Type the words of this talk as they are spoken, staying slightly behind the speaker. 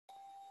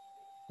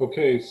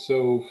Okay,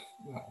 so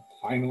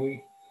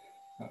finally,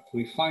 not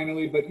really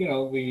finally, but you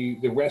know,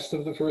 the rest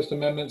of the First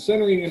Amendment,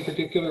 centering in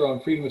particular on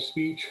freedom of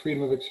speech,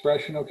 freedom of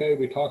expression. Okay,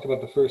 we talked about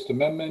the First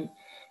Amendment,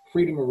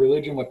 freedom of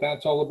religion, what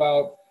that's all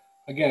about.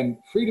 Again,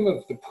 freedom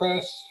of the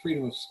press,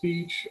 freedom of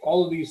speech,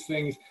 all of these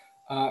things,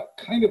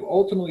 kind of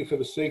ultimately for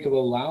the sake of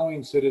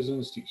allowing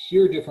citizens to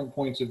hear different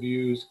points of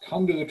views,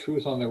 come to the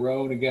truth on their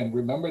own. Again,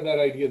 remember that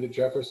idea that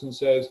Jefferson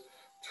says,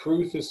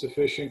 truth is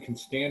sufficient, can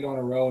stand on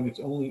her own.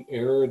 It's only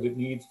error that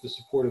needs the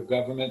support of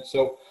government.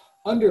 So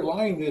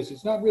underlying this,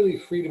 it's not really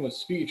freedom of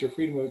speech or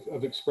freedom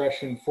of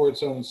expression for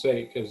its own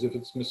sake, as if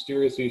it's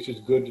mysteriously, it's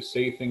just good to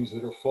say things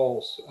that are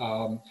false.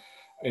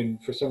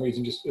 And for some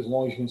reason, just as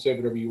long as you can say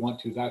whatever you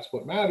want to, that's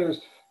what matters.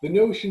 The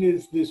notion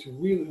is this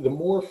really, the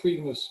more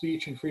freedom of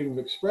speech and freedom of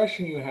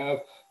expression you have,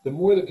 the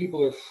more that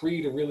people are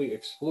free to really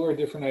explore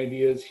different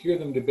ideas, hear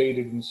them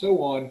debated and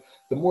so on,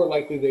 the more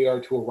likely they are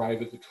to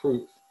arrive at the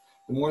truth.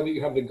 The more that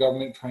you have the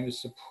government trying to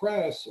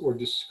suppress or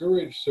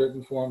discourage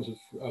certain forms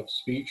of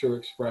speech or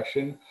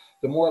expression,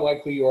 the more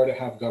likely you are to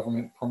have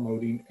government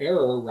promoting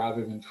error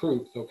rather than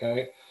truth,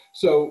 okay?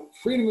 So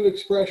freedom of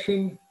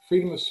expression,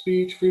 freedom of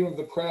speech, freedom of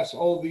the press,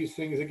 all of these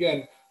things,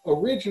 again,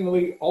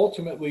 originally,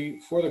 ultimately,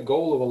 for the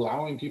goal of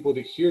allowing people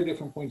to hear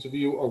different points of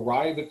view,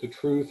 arrive at the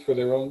truth for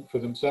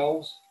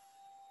themselves.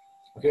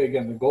 Okay,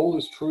 again, the goal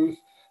is truth.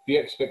 The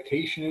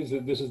expectation is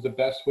that this is the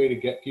best way to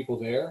get people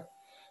there.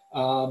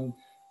 And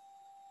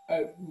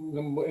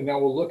now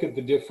we'll look at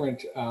the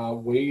different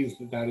ways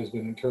that that has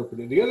been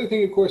interpreted. The other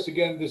thing, of course,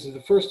 again, this is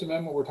the First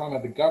Amendment. We're talking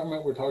about the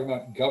government. We're talking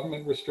about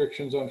government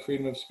restrictions on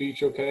freedom of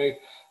speech, okay?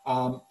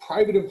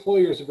 Private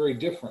employers are very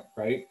different,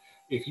 right?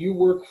 If you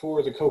work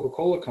for the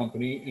Coca-Cola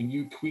company and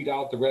you tweet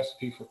out the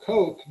recipe for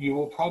Coke, you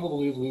will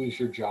probably lose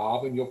your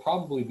job and you'll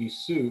probably be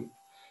sued.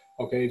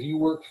 Okay, if you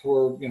work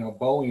for, you know,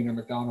 Boeing or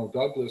McDonnell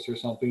Douglas or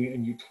something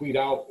and you tweet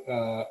out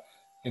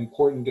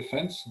important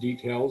defense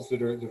details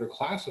that are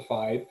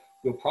classified,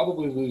 you'll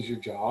probably lose your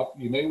job.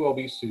 You may well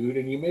be sued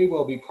and you may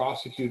well be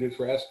prosecuted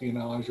for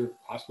espionage or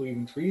possibly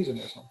even treason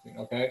or something,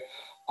 okay?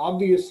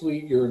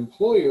 Obviously, your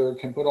employer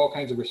can put all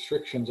kinds of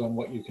restrictions on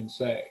what you can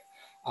say,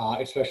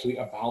 especially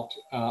about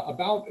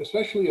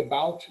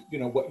you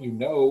know, what you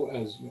know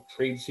as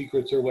trade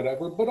secrets or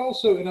whatever, but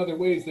also in other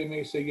ways, they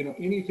may say, you know,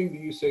 anything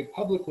that you say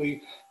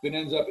publicly that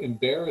ends up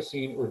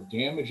embarrassing or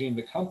damaging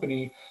the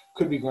company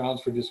could be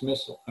grounds for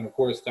dismissal. And of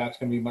course, that's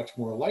going to be much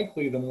more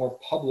likely the more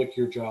public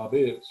your job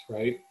is,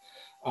 right?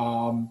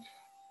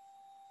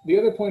 The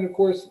other point, of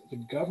course, the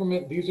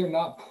government, these are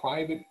not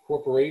private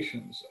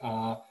corporations.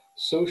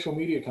 Social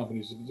media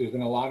companies, there's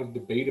been a lot of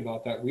debate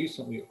about that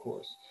recently, of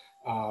course.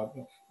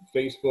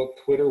 Facebook,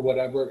 Twitter,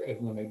 whatever,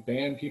 and when they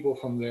ban people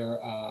from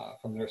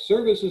their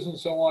services and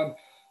so on,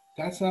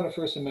 that's not a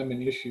First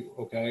Amendment issue,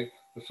 okay?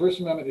 The First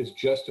Amendment is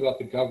just about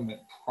the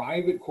government.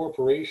 Private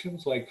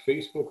corporations like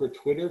Facebook or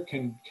Twitter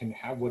can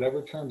have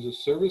whatever terms of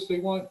service they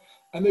want,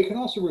 and they can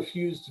also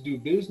refuse to do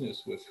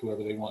business with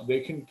whoever they want. They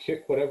can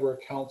kick whatever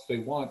accounts they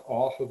want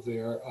off of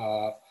their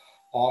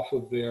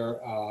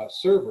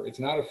server. It's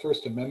not a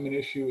First Amendment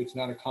issue. It's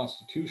not a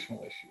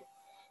constitutional issue.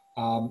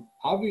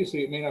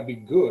 Obviously, it may not be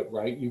good,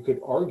 right? You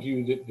could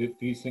argue that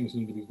these things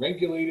need to be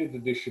regulated,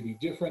 that this should be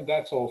different.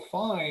 That's all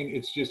fine.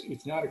 It's just,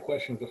 it's not a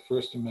question of the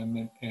First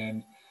Amendment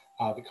and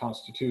the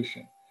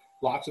Constitution.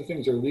 Lots of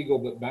things are legal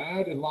but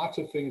bad, and lots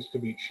of things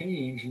could be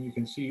changed. And you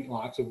can see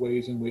lots of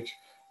ways in which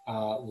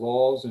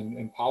laws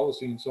and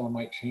policy and so on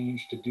might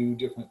change to do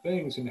different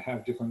things and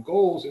have different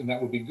goals, and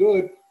that would be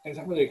good. And it's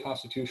not really a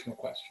constitutional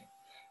question,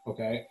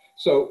 okay?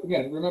 So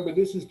again, remember,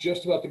 this is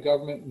just about the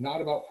government,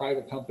 not about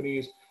private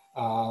companies.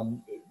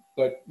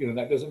 But you know,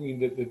 that doesn't mean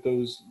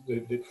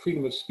that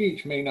freedom of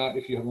speech may not,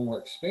 if you have a more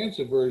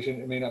expansive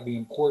version, it may not be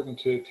important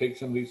to take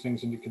some of these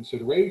things into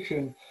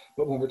consideration.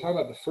 But when we're talking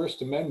about the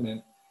First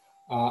Amendment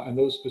and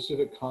those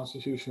specific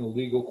constitutional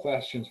legal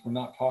questions, we're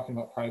not talking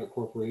about private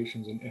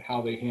corporations and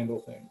how they handle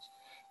things.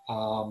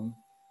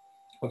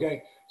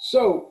 Okay,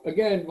 so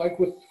again, like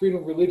with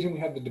freedom of religion, we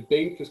have the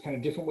debate. There's kind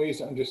of different ways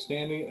to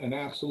understanding an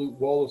absolute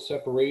wall of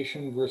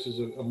separation versus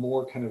a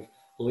more kind of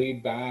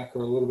laid back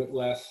or a little bit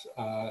less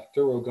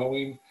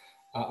thoroughgoing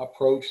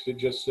approach that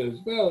just says,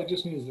 well, it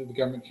just means that the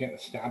government can't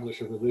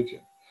establish a religion.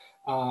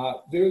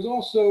 There's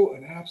also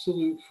an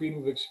absolute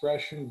freedom of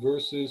expression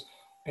versus,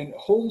 and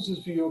Holmes's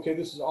view, okay,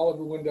 this is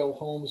Oliver Wendell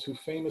Holmes, who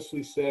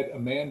famously said, a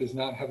man does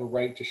not have a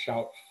right to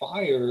shout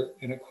fire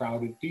in a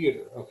crowded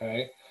theater,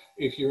 okay?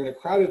 If you're in a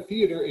crowded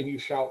theater and you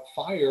shout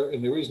fire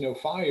and there is no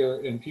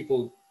fire and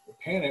people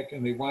panic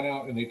and they run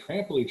out and they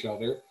trample each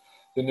other,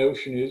 the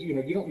notion is, you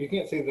know, you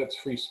can't say that's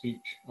free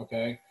speech,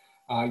 okay?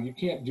 You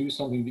can't do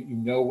something that you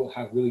know will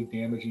have really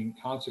damaging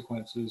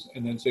consequences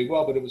and then say,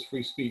 well, but it was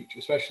free speech,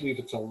 especially if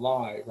it's a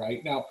lie,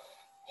 right? Now,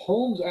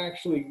 Holmes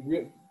actually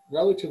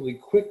relatively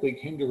quickly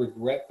came to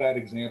regret that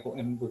example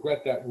and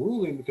regret that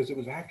ruling because it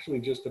was actually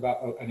just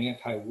about an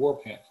anti-war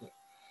pamphlet.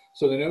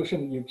 So the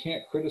notion that you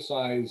can't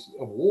criticize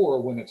a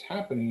war when it's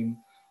happening,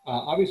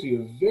 obviously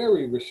a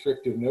very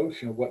restrictive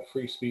notion of what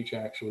free speech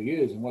actually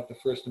is and what the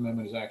First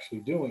Amendment is actually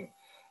doing.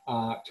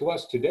 To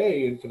us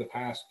today, and for the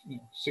past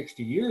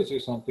 60 years or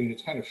something,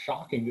 it's kind of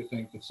shocking to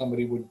think that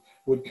somebody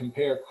would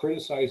compare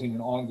criticizing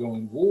an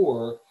ongoing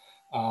war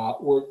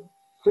or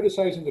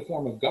criticizing the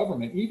form of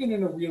government,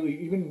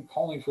 even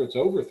calling for its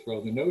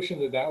overthrow, the notion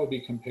that that would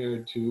be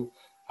compared to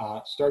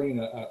starting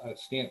a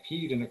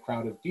stampede in a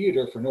crowded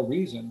theater for no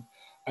reason,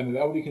 and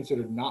that would be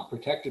considered not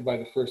protected by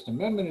the First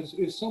Amendment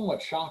is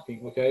somewhat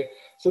shocking, okay?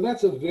 So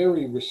that's a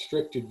very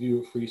restricted view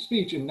of free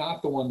speech and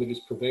not the one that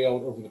has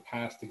prevailed over the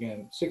past,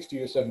 again, 60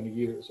 or 70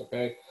 years,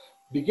 okay?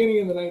 Beginning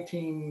in the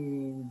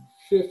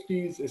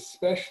 1950s,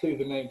 especially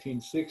the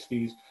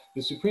 1960s,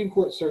 the Supreme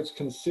Court starts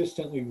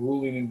consistently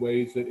ruling in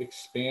ways that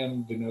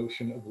expand the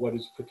notion of what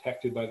is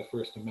protected by the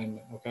First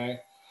Amendment, okay?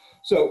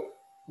 So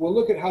we'll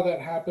look at how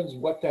that happens,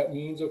 what that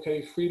means,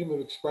 okay? Freedom of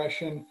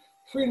expression,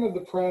 freedom of the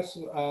press,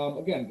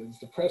 again, as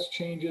the press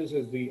changes,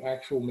 as the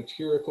actual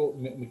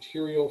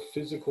material,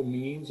 physical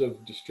means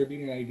of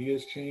distributing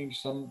ideas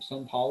change,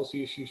 some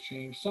policy issues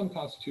change, some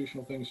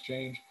constitutional things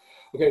change.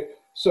 Okay,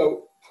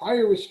 so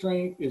prior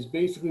restraint is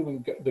basically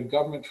when the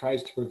government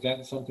tries to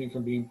prevent something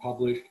from being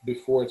published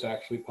before it's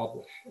actually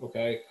published,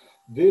 okay?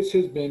 This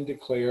has been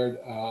declared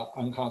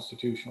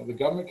unconstitutional. The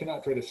government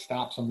cannot try to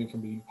stop something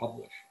from being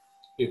published.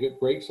 If it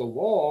breaks a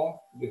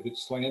law, if it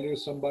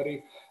slanders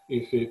somebody,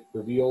 if it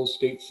reveals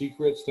state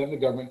secrets, then the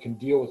government can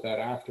deal with that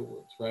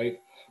afterwards, right?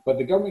 But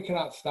the government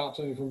cannot stop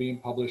something from being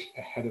published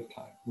ahead of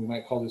time. We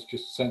might call this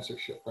just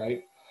censorship,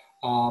 right?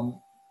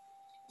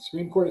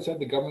 Supreme Court has said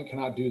the government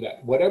cannot do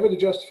that. Whatever the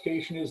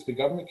justification is, the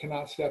government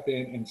cannot step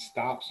in and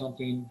stop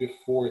something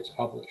before it's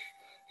published,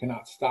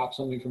 cannot stop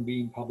something from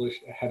being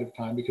published ahead of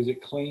time because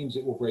it claims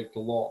it will break the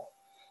law.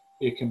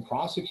 It can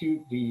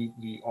prosecute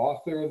the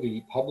author,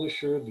 the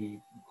publisher,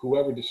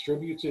 whoever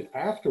distributes it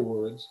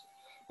afterwards,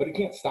 but it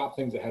can't stop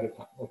things ahead of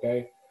time,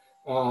 okay?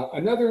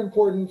 Another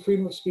important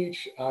freedom of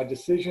speech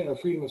decision, or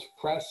freedom of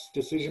press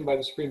decision by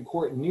the Supreme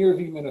Court, Neer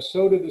v.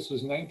 Minnesota. This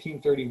was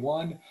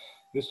 1931.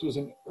 This was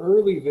an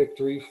early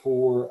victory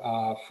for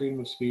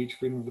freedom of speech,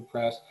 freedom of the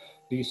press.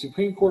 The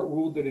Supreme Court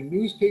ruled that a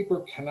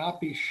newspaper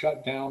cannot be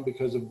shut down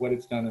because of what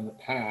it's done in the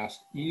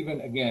past, even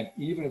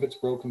if it's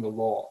broken the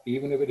law,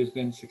 even if it has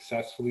been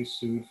successfully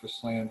sued for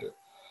slander.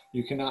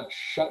 You cannot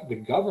the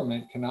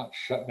government cannot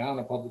shut down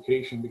a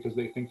publication because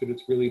they think that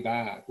it's really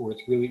bad or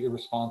it's really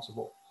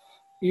irresponsible.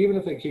 Even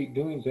if they keep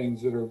doing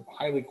things that are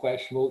highly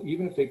questionable,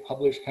 even if they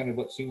publish kind of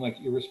what seem like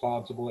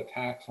irresponsible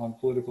attacks on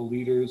political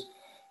leaders,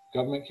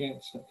 government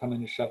can't come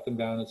in and shut them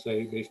down and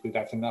say, basically,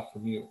 that's enough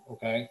from you,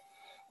 okay?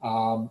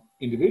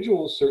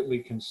 Individuals certainly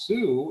can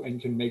sue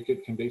and can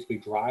basically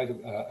drive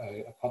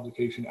a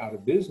publication out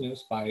of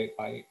business by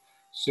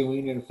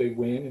suing, and if they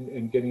win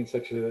and getting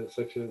such a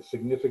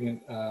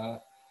significant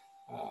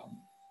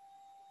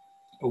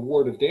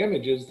award of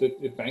damages that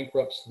it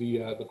bankrupts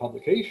the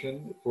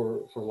publication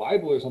for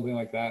libel or something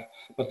like that.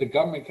 But the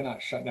government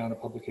cannot shut down a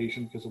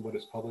publication because of what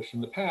is published in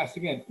the past.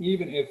 Again,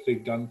 even if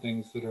they've done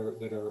things that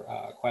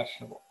are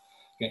questionable.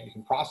 Again, you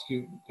can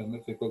prosecute them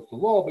if they broke the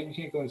law, but you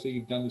can't go and say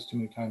you've done this too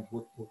many times.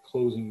 We're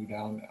closing you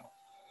down now.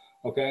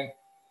 Okay.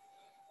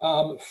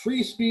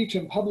 Free speech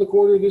and public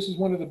order. This is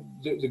one of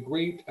the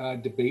great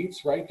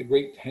debates, right? The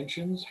great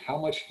tensions. How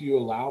much do you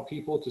allow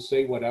people to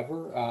say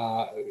whatever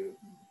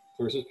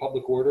versus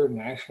public order,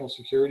 national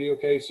security?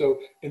 Okay, so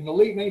in the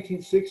late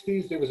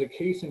 1960s, there was a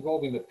case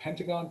involving the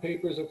Pentagon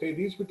Papers. Okay,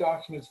 these were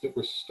documents that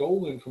were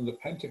stolen from the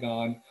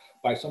Pentagon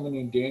by someone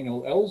named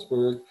Daniel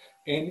Ellsberg,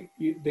 and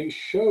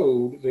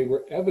they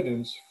were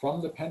evidence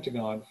from the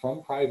Pentagon,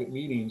 from private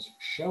meetings,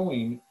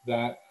 showing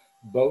that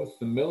both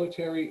the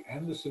military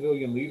and the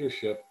civilian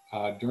leadership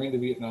during the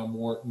Vietnam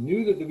War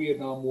knew that the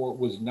Vietnam War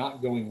was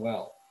not going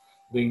well.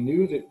 They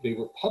knew that they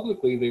were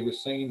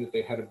saying that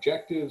they had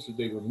objectives, that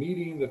they were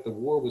meeting, that the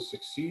war was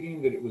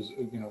succeeding, that it was,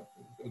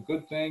 a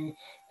good thing.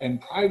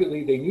 And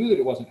privately, they knew that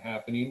it wasn't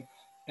happening.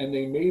 And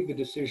they made the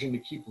decision to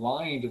keep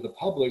lying to the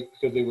public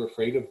because they were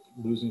afraid of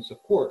losing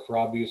support for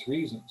obvious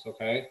reasons,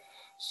 okay?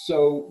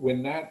 So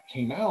when that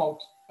came out,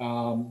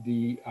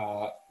 the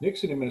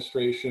Nixon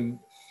administration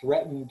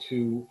threatened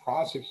to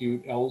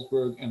prosecute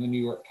Ellsberg and the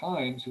New York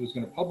Times, who was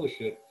going to publish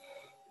it.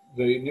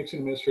 The Nixon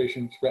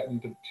administration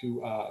threatened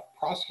to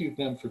prosecute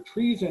them for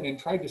treason and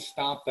tried to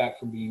stop that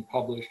from being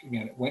published.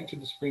 Again, it went to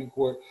the Supreme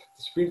Court.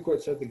 The Supreme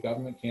Court said the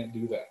government can't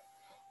do that.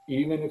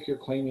 Even if you're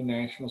claiming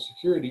national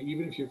security,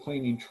 even if you're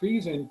claiming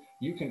treason,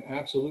 you can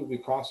absolutely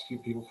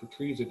prosecute people for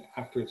treason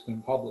after it's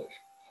been published.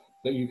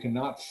 That you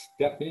cannot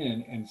step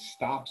in and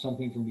stop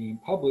something from being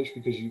published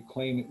because you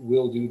claim it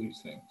will do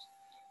these things.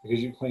 Because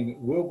you claim it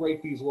will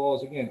break these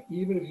laws. Again,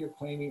 even if you're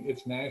claiming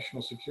it's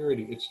national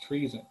security, it's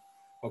treason,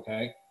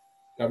 okay?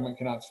 Government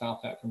cannot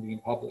stop that from being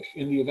published.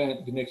 In the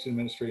event, the Nixon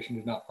administration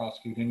did not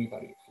prosecute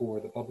anybody for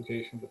the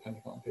publication of the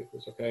Pentagon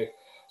Papers, okay?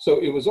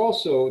 So it was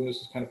also, and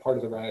this is kind of part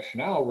of the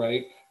rationale,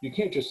 right? You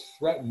can't just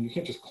threaten, you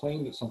can't just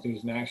claim that something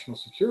is national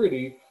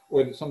security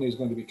or that something is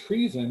going to be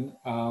treason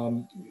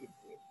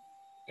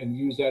and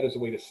use that as a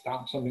way to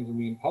stop something from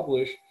being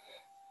published.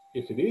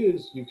 If it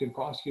is, you can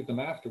prosecute them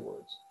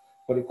afterwards.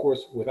 But of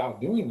course, without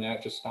doing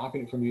that, just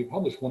stopping it from being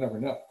published, we'll never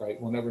know, right?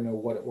 We'll never know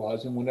what it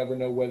was, and we'll never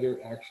know whether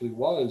it actually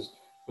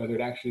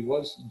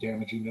was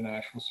damaging to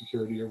national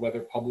security, or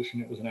whether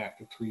publishing it was an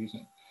act of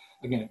treason.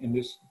 Again, in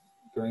this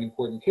very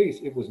important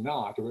case, it was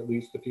not, or at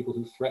least the people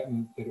who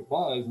threatened that it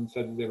was and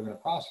said that they were going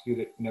to prosecute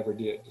it never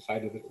did,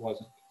 decided that it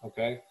wasn't,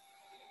 okay?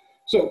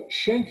 So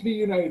Schenck v.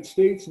 United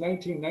States,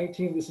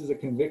 1919, this is a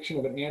conviction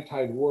of an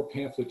anti-war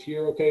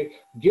pamphleteer, okay?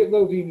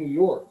 Gitlow v. New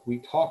York, we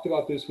talked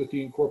about this with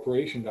the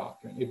incorporation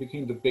doctrine. It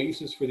became the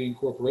basis for the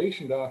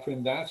incorporation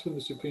doctrine. That's when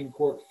the Supreme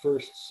Court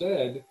first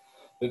said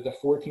that the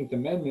 14th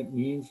Amendment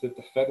means that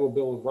the Federal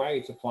Bill of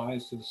Rights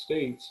applies to the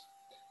states.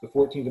 The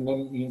 14th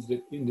Amendment means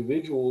that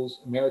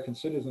individuals, American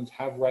citizens,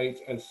 have rights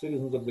as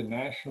citizens of the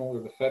national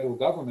or the federal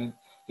government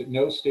that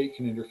no state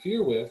can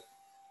interfere with.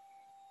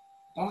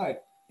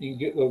 But in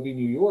Gitlow v.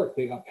 New York,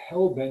 they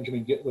upheld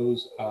Benjamin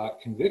Gitlow's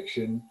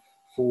conviction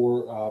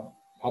for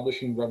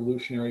publishing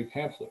revolutionary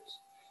pamphlets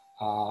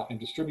and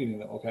distributing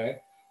them, okay?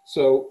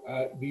 So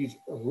these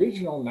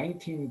original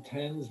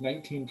 1910s,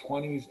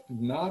 1920s,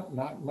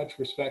 not much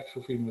respect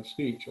for freedom of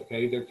speech,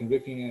 okay? They're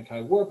convicting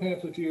anti-war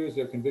pamphleteers,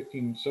 they're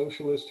convicting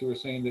socialists who are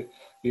saying that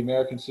the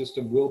American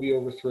system will be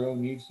overthrown,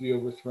 needs to be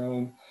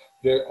overthrown.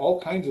 All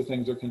kinds of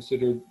things are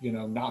considered, you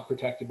know, not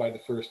protected by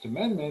the First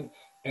Amendment.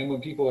 And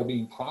when people are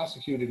being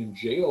prosecuted and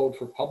jailed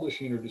for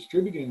publishing or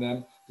distributing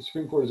them, the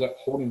Supreme Court is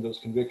upholding those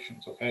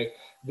convictions, okay?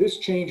 This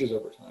changes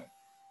over time.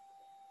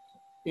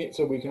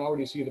 So we can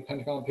already see the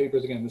Pentagon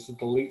Papers. Again, this is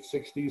the late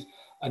 60s.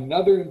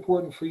 Another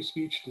important free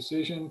speech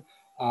decision,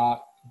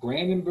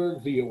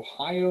 Brandenburg v.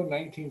 Ohio,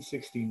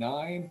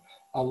 1969.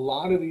 A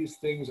lot of these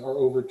things are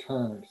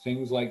overturned.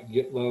 Things like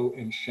Gitlow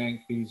and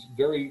Schenck, these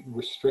very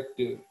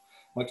restrictive,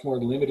 much more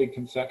limited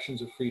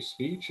conceptions of free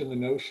speech, and the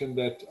notion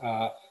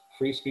that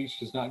free speech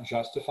does not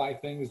justify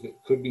things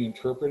that could be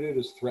interpreted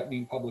as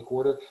threatening public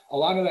order. A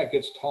lot of that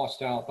gets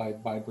tossed out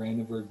by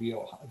Brandenburg v.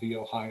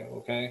 Ohio,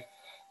 okay?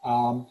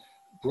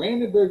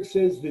 Brandenburg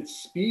says that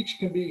speech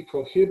can be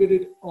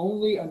prohibited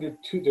only under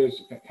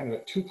there's kind of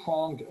a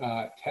two-pronged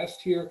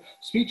test here.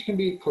 Speech can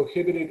be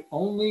prohibited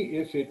only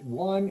if it,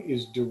 one,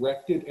 is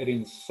directed at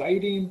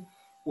inciting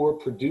or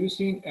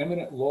producing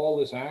eminent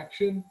lawless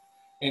action,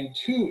 and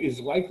two,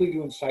 is likely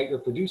to incite or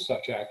produce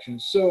such action.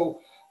 So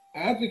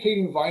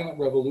advocating violent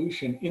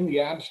revolution in the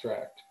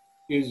abstract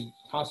is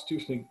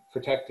constitutionally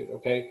protected,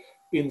 okay?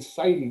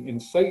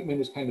 Incitement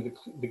is kind of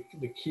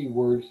the key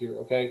word here,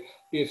 okay?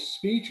 If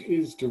speech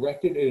is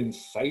directed at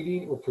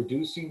inciting or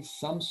producing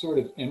some sort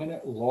of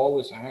imminent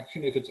lawless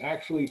action, if it's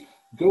actually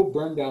go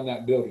burn down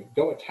that building,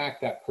 go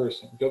attack that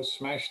person, go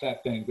smash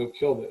that thing, go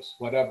kill this,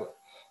 whatever.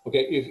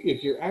 Okay,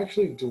 if you're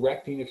actually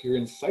directing, if you're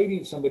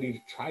inciting somebody to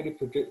try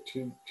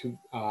to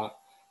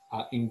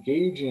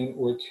engage in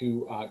or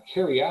to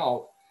carry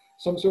out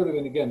some sort of,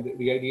 and again,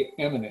 the idea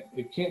imminent,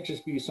 it can't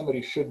just be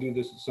somebody should do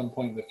this at some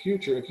point in the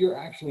future. If you're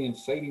actually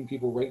inciting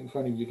people right in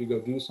front of you to go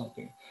do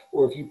something,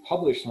 or if you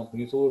publish something,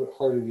 it's a little bit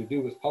harder to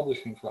do with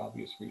publishing for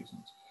obvious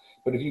reasons.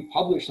 But if you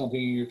publish something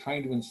and you're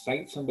trying to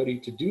incite somebody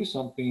to do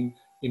something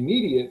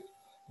immediate,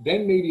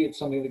 then maybe it's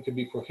something that could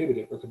be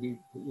prohibited or could be,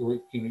 or,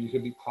 you know, you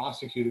could be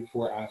prosecuted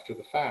for after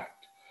the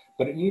fact.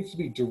 But it needs to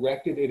be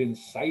directed at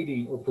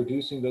inciting or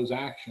producing those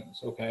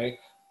actions, okay?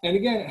 And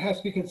again, it has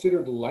to be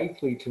considered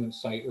likely to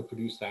incite or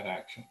produce that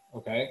action,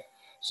 okay?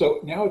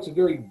 So now it's a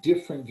very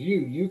different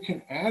view. You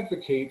can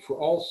advocate for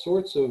all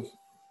sorts of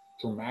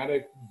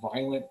dramatic,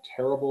 violent,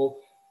 terrible,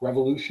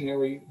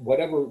 revolutionary,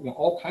 whatever, you know,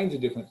 all kinds of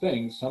different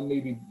things. Some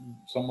may be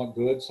somewhat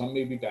good, some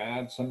may be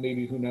bad, some may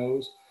be who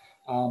knows.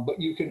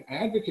 But you can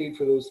advocate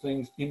for those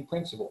things in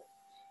principle,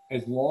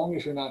 as long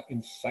as you're not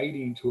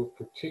inciting to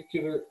a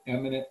particular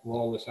eminent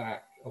lawless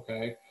act,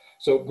 okay?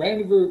 So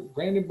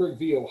Brandenburg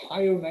v.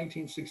 Ohio,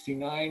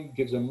 1969,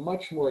 gives a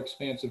much more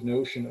expansive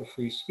notion of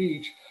free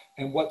speech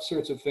and what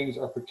sorts of things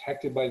are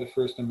protected by the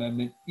First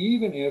Amendment,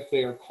 even if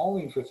they are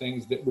calling for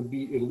things that would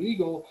be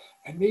illegal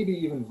and maybe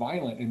even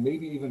violent and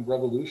maybe even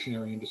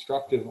revolutionary and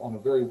destructive on a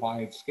very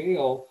wide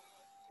scale.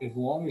 As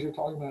long as you're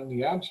talking about in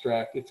the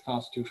abstract, it's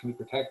constitutionally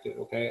protected,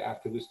 okay,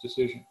 after this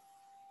decision.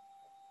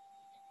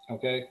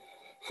 Okay,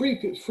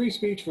 free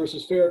speech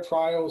versus fair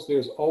trials,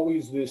 there's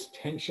always this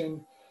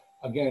tension.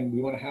 Again,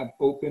 we want to have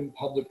open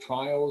public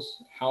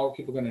trials. How are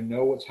people going to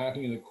know what's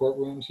happening in the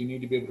courtrooms? You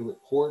need to be able to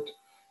report.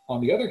 On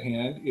the other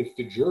hand, if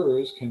the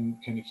jurors can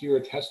hear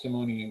a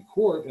testimony in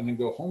court and then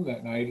go home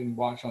that night and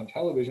watch on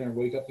television or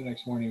wake up the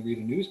next morning and read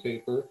a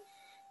newspaper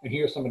and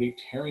hear somebody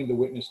tearing the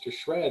witness to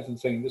shreds and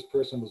saying this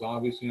person was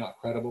obviously not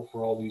credible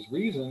for all these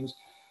reasons,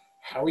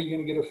 how are you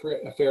going to get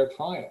a fair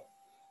trial?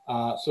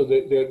 So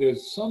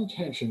there's some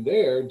tension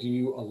there. Do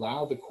you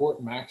allow the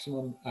court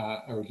maximum,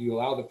 or do you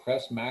allow the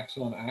press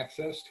maximum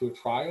access to a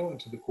trial and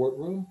to the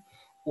courtroom?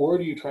 Or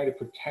do you try to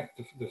protect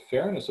the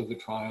fairness of the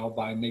trial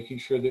by making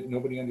sure that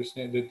nobody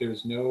understands that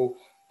there's no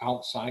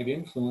outside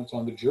influence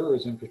on the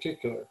jurors in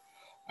particular?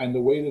 And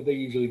the way that they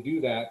usually do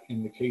that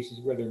in the cases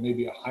where there may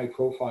be a high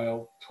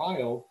profile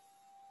trial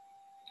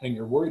and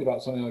you're worried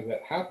about something like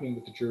that happening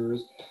with the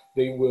jurors,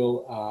 they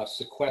will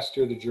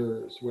sequester the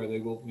jurors, where they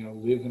will,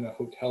 live in a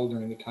hotel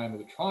during the time of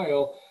the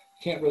trial.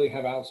 Can't really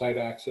have outside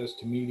access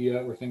to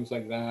media or things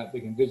like that.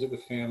 They can visit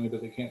with family,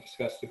 but they can't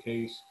discuss the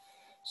case.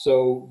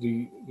 So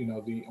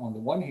on the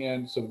one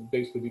hand, so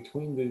basically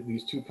between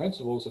these two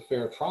principles, a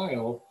fair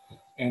trial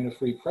and a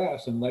free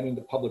press, and letting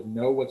the public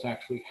know what's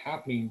actually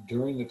happening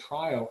during the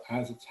trial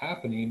as it's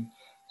happening,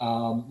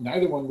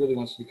 neither one really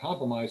wants to be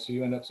compromised. So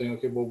you end up saying,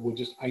 okay, well, we'll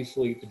just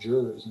isolate the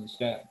jurors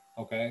instead,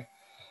 okay?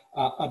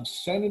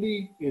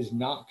 Obscenity is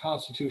not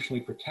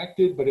constitutionally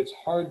protected, but it's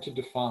hard to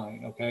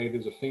define, okay?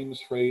 There's a famous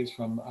phrase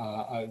from,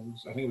 I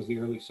think it was the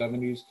early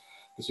 70s,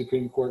 the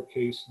Supreme Court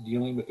case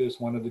dealing with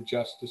this. One of the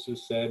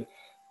justices said,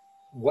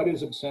 what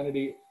is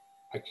obscenity?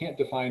 I can't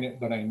define it,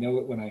 but I know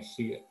it when I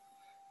see it.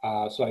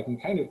 So I can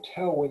kind of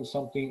tell when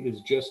something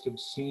is just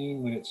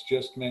obscene, when it's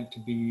just meant to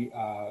be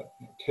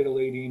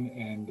titillating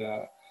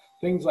and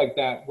things like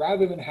that,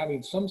 rather than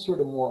having some sort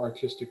of more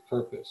artistic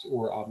purpose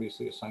or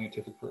obviously a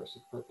scientific purpose,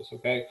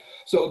 okay?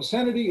 So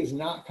obscenity is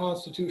not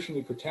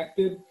constitutionally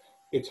protected.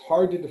 It's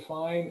hard to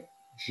define.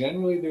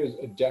 Generally, there's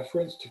a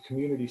deference to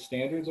community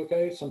standards,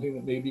 okay? Something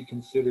that may be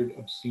considered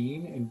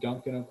obscene in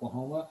Duncan,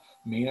 Oklahoma,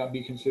 may not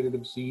be considered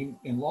obscene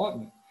in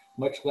Lawton,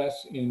 much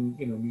less in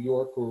New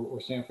York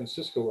or San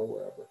Francisco or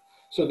wherever.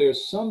 So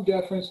there's some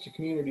deference to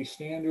community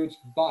standards,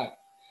 but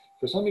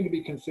for something to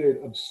be considered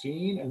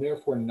obscene and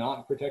therefore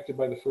not protected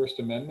by the First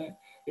Amendment,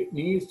 it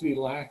needs to be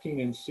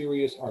lacking in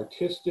serious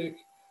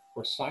artistic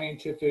or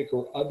scientific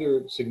or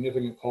other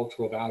significant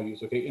cultural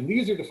values, okay? And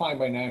these are defined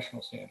by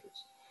national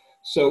standards.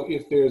 So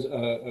if there's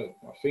a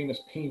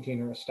famous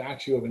painting or a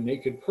statue of a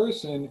naked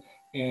person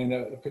and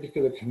a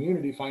particular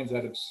community finds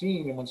that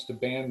obscene and wants to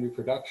ban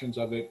reproductions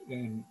of it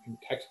in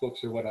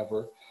textbooks or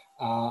whatever,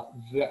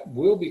 that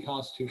will be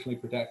constitutionally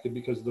protected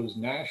because those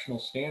national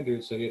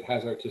standards say it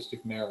has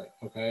artistic merit,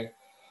 okay?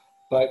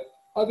 But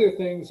other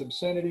things,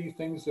 obscenity,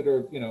 things that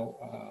are,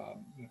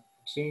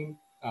 obscene,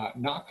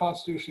 not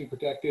constitutionally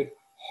protected,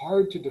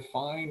 hard to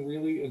define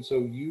really, and so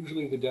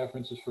usually the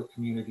deference is for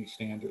community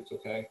standards,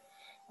 okay?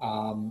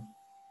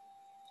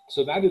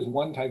 So that is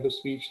one type of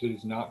speech that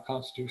is not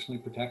constitutionally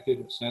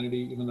protected,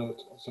 obscenity, even though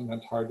it's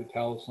sometimes hard to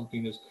tell if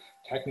something is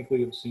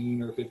technically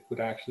obscene or if it would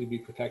actually be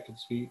protected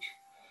speech.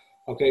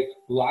 Okay,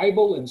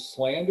 libel and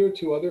slander,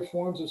 two other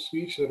forms of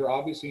speech that are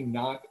obviously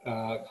not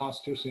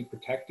constitutionally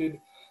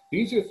protected.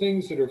 These are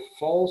things that are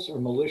false or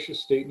malicious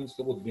statements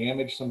that will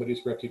damage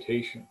somebody's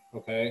reputation,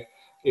 okay?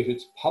 If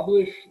it's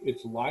published,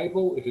 it's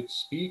libel. If it's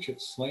speech,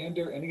 it's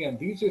slander. And again,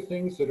 these are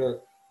things that are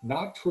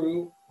not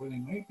true, or they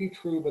might be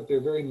true, but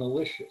they're very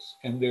malicious.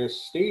 And they're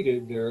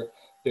stated,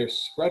 they're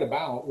spread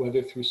about,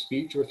 whether through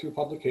speech or through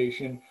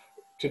publication,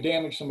 to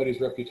damage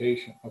somebody's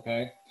reputation,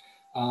 okay?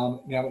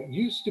 Now, it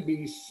used to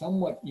be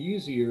somewhat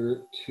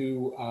easier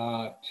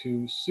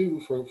to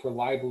sue for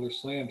libel or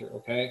slander,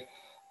 okay?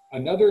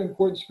 Another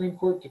important Supreme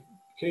Court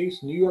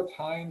case, New York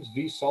Times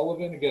v.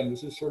 Sullivan. Again,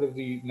 this is sort of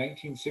the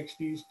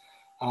 1960s.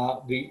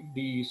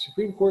 The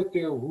Supreme Court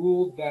there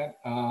ruled that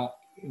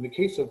in the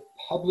case of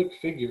public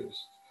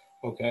figures,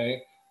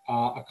 okay,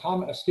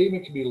 a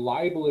statement can be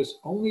libelous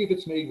only if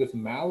it's made with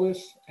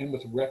malice and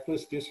with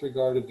reckless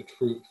disregard of the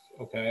truth,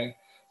 okay?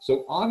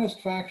 So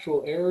honest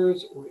factual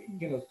errors, or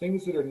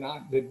things that are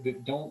not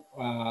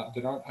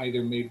that aren't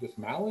either made with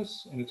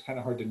malice, and it's kind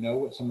of hard to know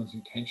what someone's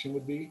intention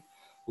would be.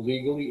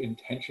 Legally,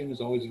 intention is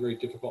always a very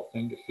difficult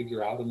thing to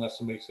figure out unless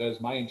somebody says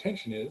my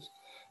intention is.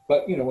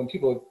 But when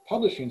people are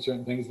publishing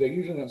certain things, they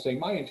usually don't say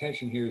my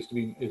intention here is to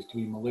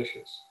be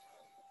malicious.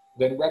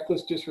 Then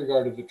reckless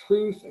disregard of the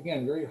truth.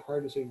 Again, very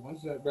hard to say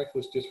what's that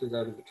reckless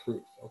disregard of the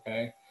truth.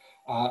 Okay,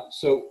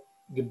 so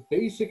the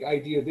basic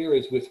idea there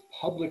is with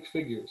public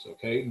figures.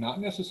 Okay,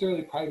 not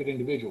necessarily private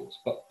individuals,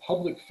 but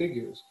public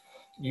figures.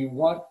 You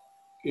want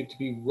it to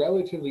be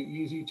relatively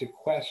easy to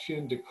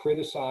question, to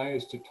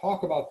criticize, to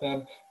talk about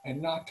them,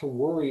 and not to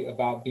worry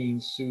about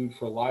being sued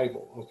for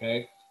libel,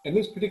 okay? In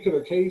this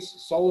particular case,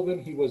 Sullivan,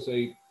 he was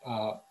the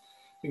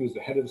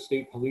head of the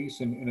state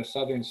police in a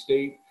southern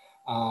state,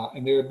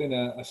 and there had been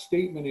a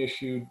statement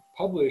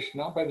published,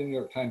 not by the New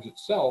York Times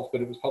itself,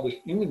 but it was published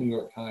in the New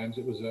York Times.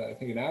 It was, I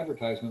think, an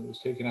advertisement that was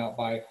taken out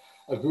by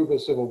a group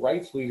of civil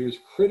rights leaders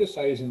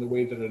criticizing the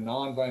way that a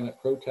nonviolent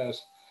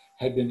protest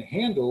had been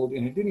handled,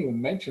 and it didn't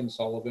even mention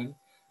Sullivan.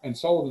 And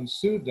Sullivan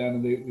sued them,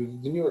 and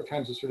the New York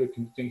Times sort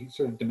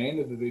of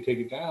demanded that they take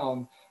it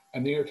down,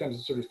 and the New York Times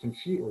was sort of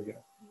confused, or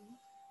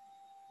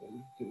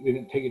they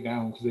didn't take it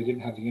down because they didn't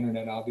have the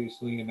internet,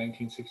 obviously, in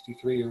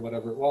 1963 or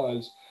whatever it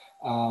was.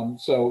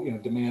 So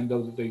demand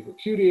though that they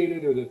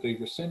repudiated or that they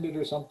rescinded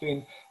or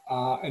something.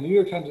 And the New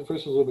York Times at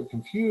first was a little bit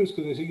confused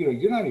because they said,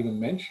 you're not even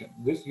mentioned.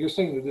 You're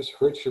saying that this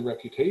hurts your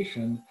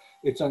reputation.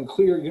 It's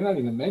unclear. You're not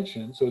even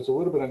mentioned, so it's a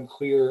little bit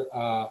unclear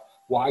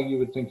why you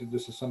would think that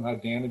this is somehow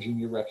damaging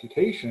your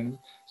reputation.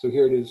 So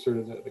here it is, sort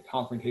of the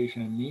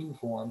confrontation in meme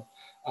form.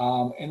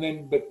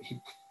 But he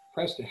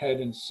pressed ahead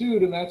and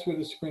sued, and that's where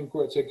the Supreme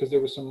Court said, because there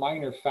were some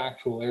minor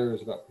factual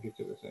errors about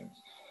particular things.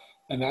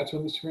 And that's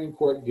when the Supreme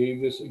Court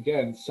gave this,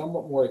 again,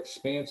 somewhat more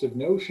expansive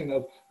notion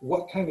of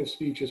what kind of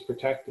speech is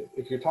protected.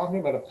 If you're talking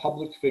about a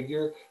public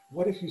figure,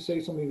 what if you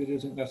say something that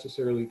isn't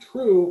necessarily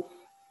true?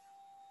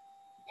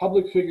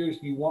 Public figures,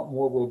 you want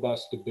more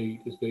robust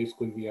debate is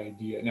basically the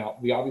idea. Now,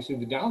 obviously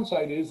the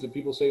downside is that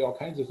people say all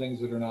kinds of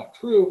things that are not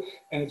true,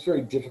 and it's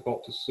very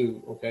difficult to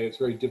sue, okay? It's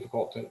very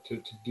difficult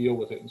to deal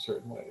with it in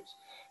certain ways.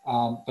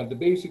 But the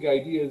basic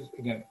idea is,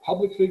 again,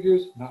 public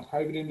figures, not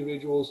private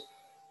individuals,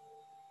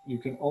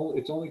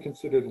 it's only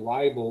considered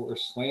libel or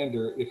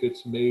slander if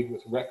it's made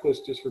with reckless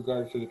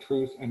disregard for the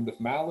truth and with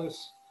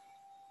malice.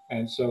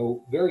 And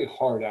so very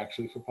hard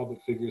actually for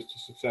public figures to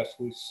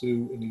successfully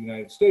sue in the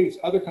United States.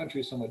 Other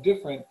countries somewhat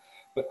different,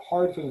 but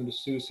hard for them to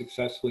sue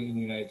successfully in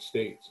the United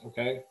States,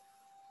 okay?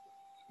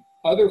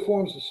 Other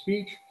forms of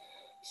speech,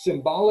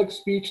 symbolic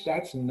speech,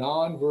 that's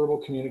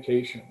nonverbal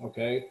communication,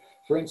 okay?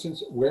 For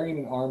instance, wearing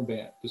an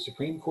armband. The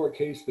Supreme Court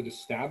case that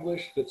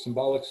established that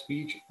symbolic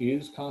speech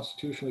is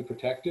constitutionally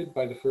protected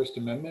by the First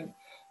Amendment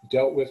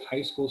dealt with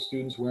high school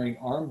students wearing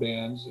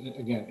armbands,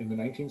 again, in the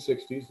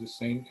 1960s, the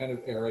same kind of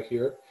era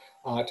here,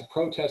 to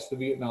protest the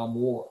Vietnam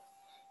War.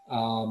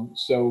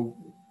 So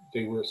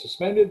they were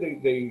suspended,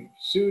 they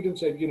sued and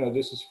said, you know,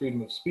 this is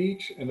freedom of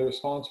speech. And the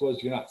response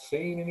was, you're not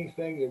saying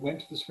anything. It went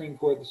to the Supreme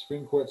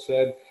Court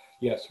said,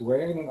 yes,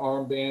 wearing an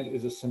armband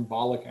is a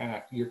symbolic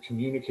act. You're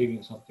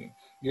communicating something.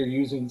 You're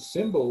using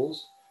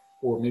symbols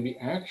or maybe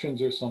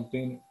actions or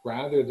something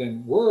rather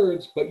than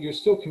words, but you're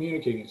still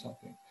communicating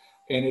something.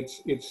 And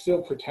it's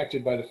still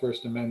protected by the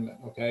First Amendment,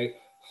 okay?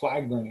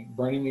 Flag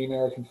burning the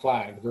American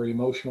flag, a very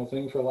emotional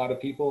thing for a lot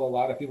of people. A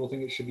lot of people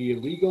think it should be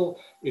illegal.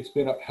 It's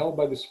been upheld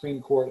by the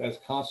Supreme Court as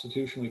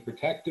constitutionally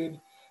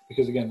protected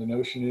because, again, the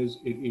notion is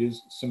it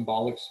is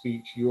symbolic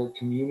speech. You're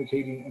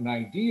communicating an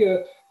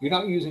idea. You're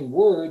not using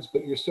words,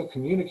 but you're still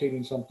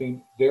communicating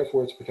something.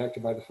 Therefore, it's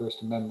protected by the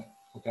First Amendment,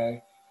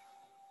 okay?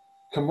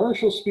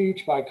 Commercial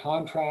speech, by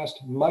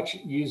contrast, much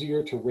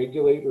easier to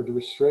regulate or to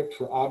restrict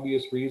for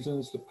obvious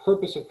reasons. The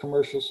purpose of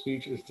commercial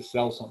speech is to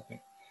sell something.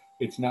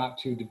 It's not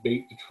to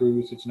debate the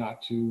truth. It's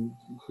not to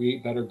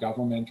create better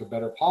government or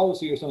better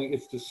policy or something.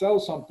 It's to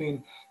sell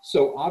something.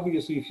 So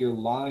obviously, if you're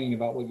lying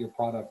about what your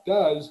product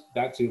does,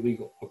 that's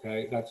illegal,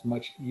 okay? That's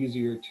much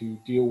easier to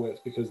deal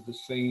with because the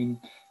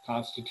same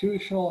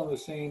constitutional and the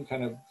same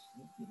kind of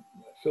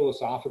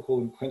philosophical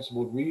and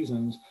principled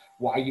reasons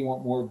why you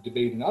want more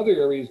debate in other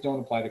areas don't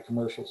apply to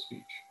commercial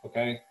speech,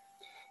 okay?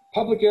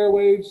 Public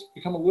airwaves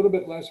become a little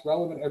bit less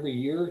relevant every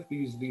year,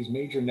 these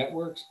major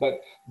networks,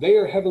 but they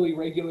are heavily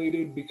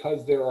regulated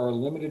because there are a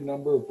limited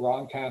number of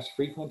broadcast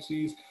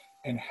frequencies,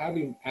 and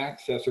having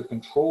access or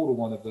control to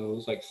one of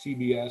those, like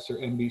CBS or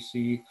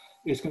NBC,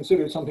 is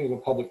considered something of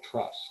a public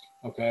trust,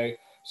 okay?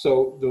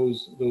 So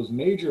those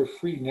major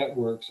free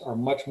networks are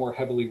much more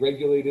heavily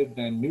regulated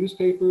than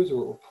newspapers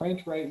or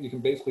print, right? You can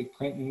basically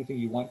print anything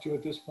you want to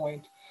at this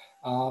point.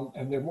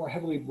 And they're more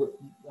heavily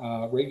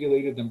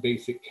regulated than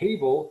basic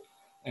cable,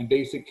 and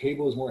basic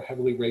cable is more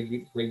heavily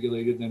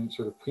regulated than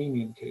sort of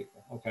premium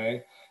cable,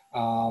 okay?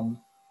 And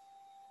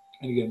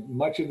again,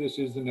 much of this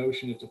is the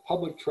notion it's a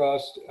public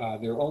trust.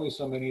 There are only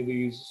so many of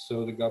these,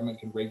 so the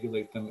government can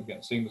regulate them.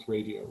 Again, same with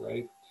radio,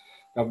 right?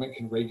 Government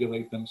can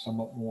regulate them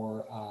somewhat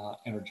more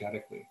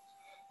energetically.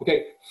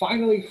 Okay,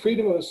 finally,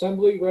 freedom of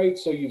assembly, right?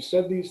 So you've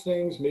said these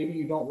things. Maybe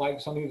you don't like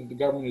something that the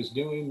government is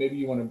doing. Maybe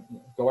you want to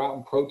go out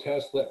and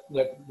protest,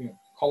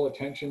 call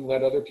attention,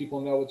 let other people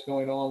know what's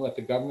going on, let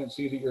the government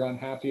see that you're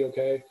unhappy,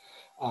 okay?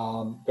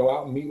 Go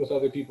out and meet with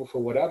other people for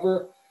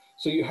whatever.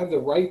 So you have the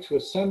right to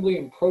assembly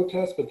and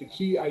protest, but the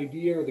key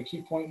idea or the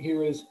key point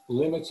here is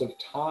limits of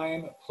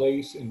time,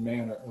 place, and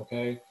manner,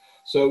 okay?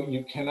 So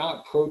you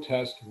cannot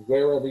protest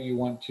wherever you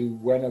want to,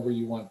 whenever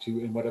you want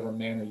to, in whatever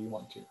manner you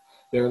want to.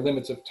 There are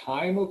limits of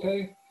time,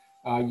 okay?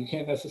 You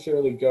can't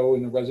necessarily go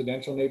in a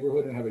residential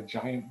neighborhood and have a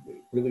giant,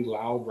 really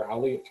loud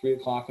rally at 3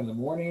 o'clock in the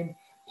morning.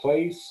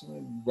 Place,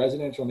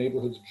 residential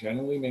neighborhoods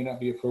generally may not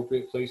be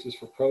appropriate places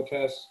for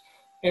protests.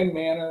 And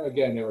manner,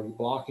 again, are you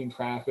blocking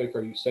traffic?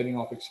 Are you setting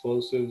off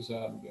explosives?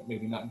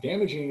 Maybe not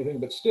damaging anything,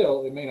 but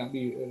still, it may not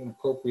be an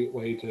appropriate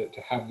way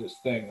to have this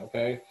thing,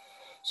 okay?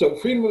 So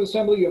freedom of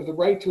assembly, you have the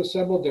right to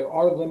assemble. There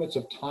are limits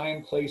of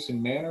time, place,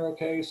 and manner,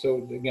 okay? So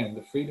again,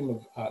 the freedom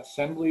of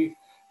assembly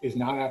is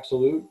not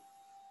absolute.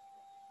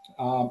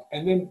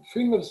 And then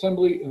freedom of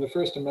assembly in the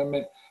First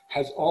Amendment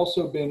has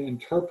also been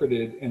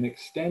interpreted and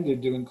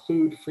extended to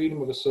include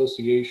freedom of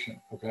association,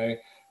 okay?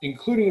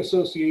 Including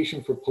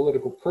association for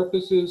political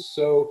purposes.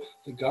 So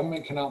the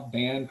government cannot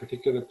ban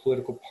particular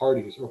political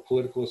parties or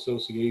political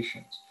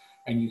associations.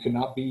 And you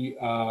cannot be,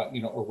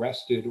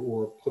 arrested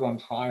or put on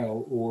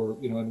trial or,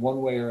 in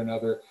one way or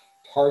another,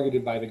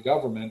 targeted by the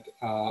government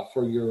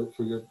for your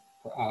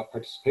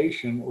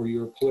participation or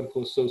your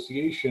political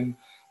association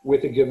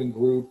with a given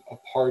group, a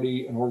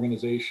party, an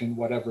organization,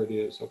 whatever it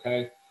is,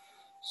 okay?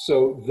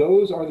 So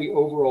those are the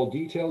overall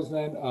details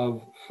then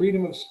of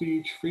freedom of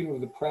speech, freedom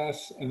of the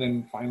press, and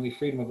then finally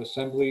freedom of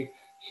assembly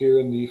here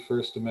in the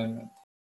First Amendment.